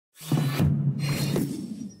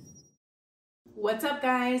What's up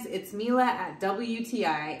guys, it's Mila at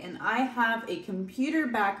WTI and I have a computer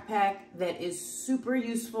backpack that is super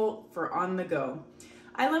useful for on the go.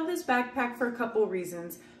 I love this backpack for a couple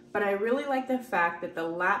reasons, but I really like the fact that the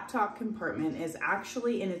laptop compartment is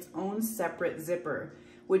actually in its own separate zipper,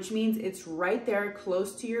 which means it's right there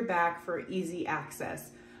close to your back for easy access.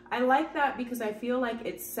 I like that because I feel like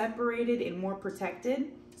it's separated and more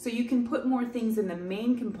protected, so you can put more things in the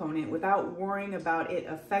main component without worrying about it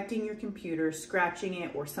affecting your computer, scratching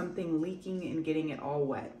it, or something leaking and getting it all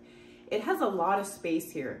wet. It has a lot of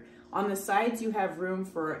space here. On the sides you have room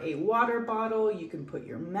for a water bottle, you can put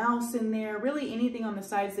your mouse in there, really anything on the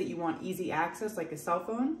sides that you want easy access like a cell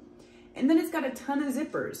phone. And then it's got a ton of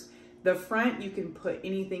zippers. The front, you can put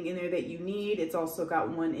anything in there that you need. It's also got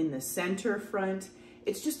one in the center front.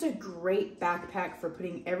 It's just a great backpack for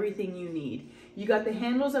putting everything you need. You got the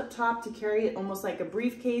handles up top to carry it almost like a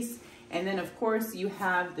briefcase. And then of course you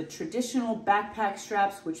have the traditional backpack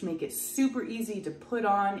straps, which make it super easy to put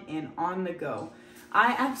on and on the go.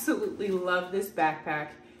 I absolutely love this backpack.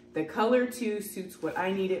 The color too suits what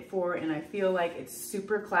I need it for, and I feel like it's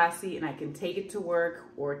super classy and I can take it to work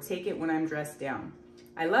or take it when I'm dressed down.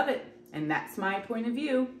 I love it, and that's my point of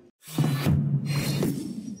view.